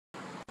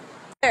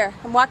There,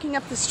 I'm walking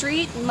up the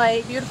street in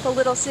my beautiful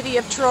little city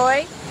of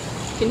Troy.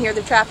 You can hear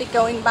the traffic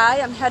going by.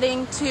 I'm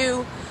heading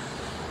to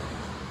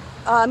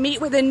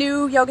meet with a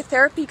new yoga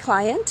therapy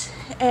client,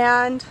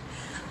 and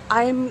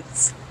I'm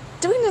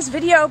doing this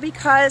video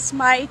because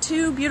my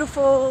two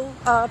beautiful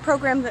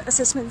program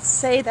assistants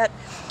say that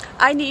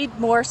I need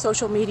more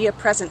social media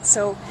presence.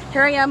 So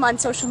here I am on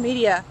social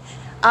media.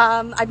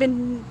 I've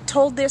been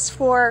told this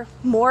for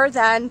more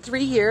than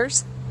 3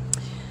 years.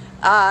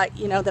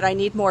 That I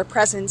need more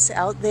presence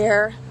out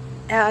there,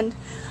 and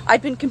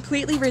I've been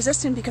completely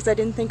resistant because I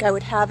didn't think I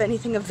would have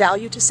anything of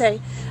value to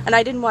say, and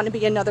I didn't want to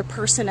be another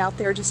person out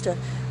there, just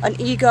an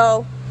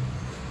ego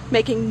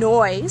making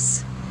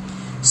noise.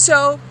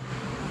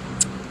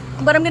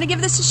 But I'm going to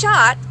give this a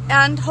shot,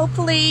 and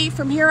hopefully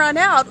from here on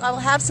out I'll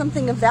have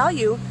something of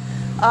value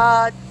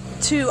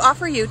to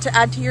offer you to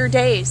add to your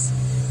days.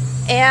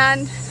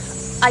 And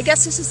I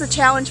guess this is the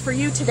challenge for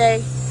you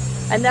today,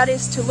 and that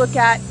is to look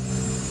at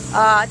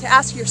to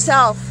ask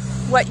yourself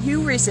what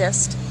you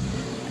resist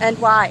and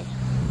why.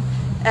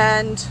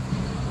 And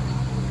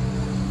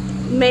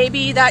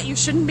maybe that you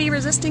shouldn't be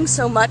resisting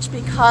so much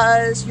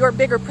because your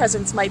bigger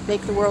presence might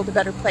make the world a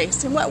better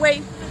place. In what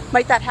way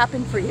might that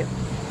happen for you?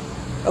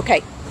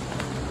 Okay,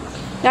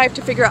 now I have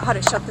to figure out how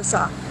to shut this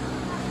off.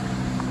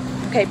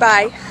 Okay,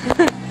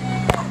 bye.